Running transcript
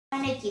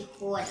ในกี่ข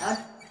วดเอา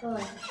ถ้ว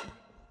ย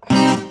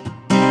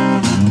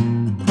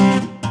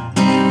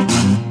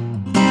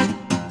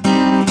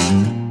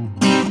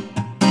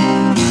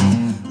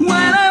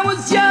When I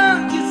was young,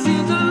 you see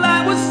the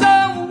life was so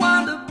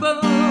wonderful,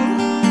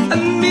 a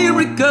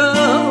miracle,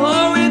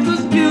 oh it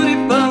was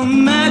beautiful,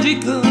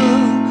 magical.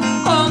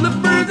 All the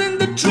birds in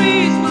the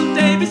trees, will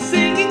they be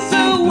singing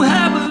so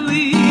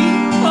happily,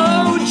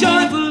 oh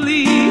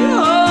joyfully,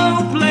 oh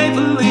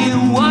playfully,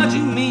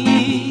 watching me.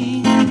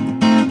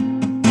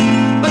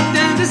 But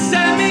then they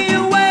sent me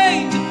away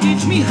to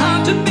teach me how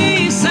to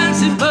be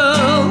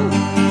sensible,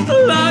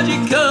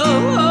 logical,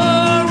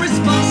 oh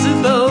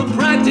responsible,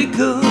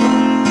 practical.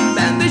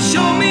 Then they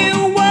showed me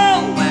a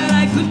world where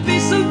I could be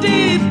so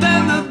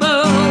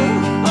dependable,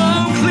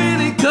 oh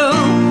clinical,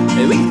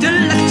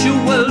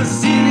 intellectual,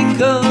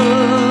 cynical.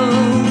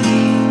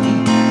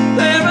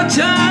 There are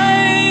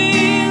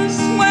times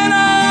when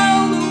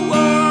all the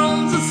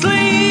world's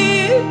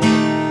asleep,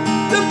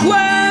 the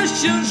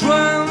questions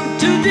run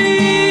too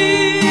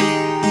deep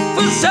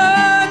for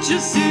such a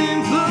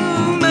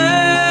simple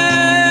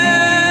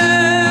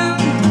man.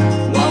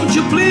 Won't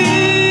you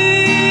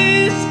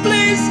please,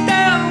 please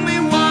tell me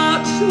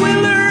what we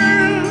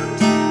learned?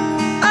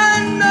 I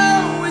know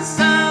it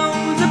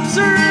sounds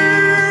absurd,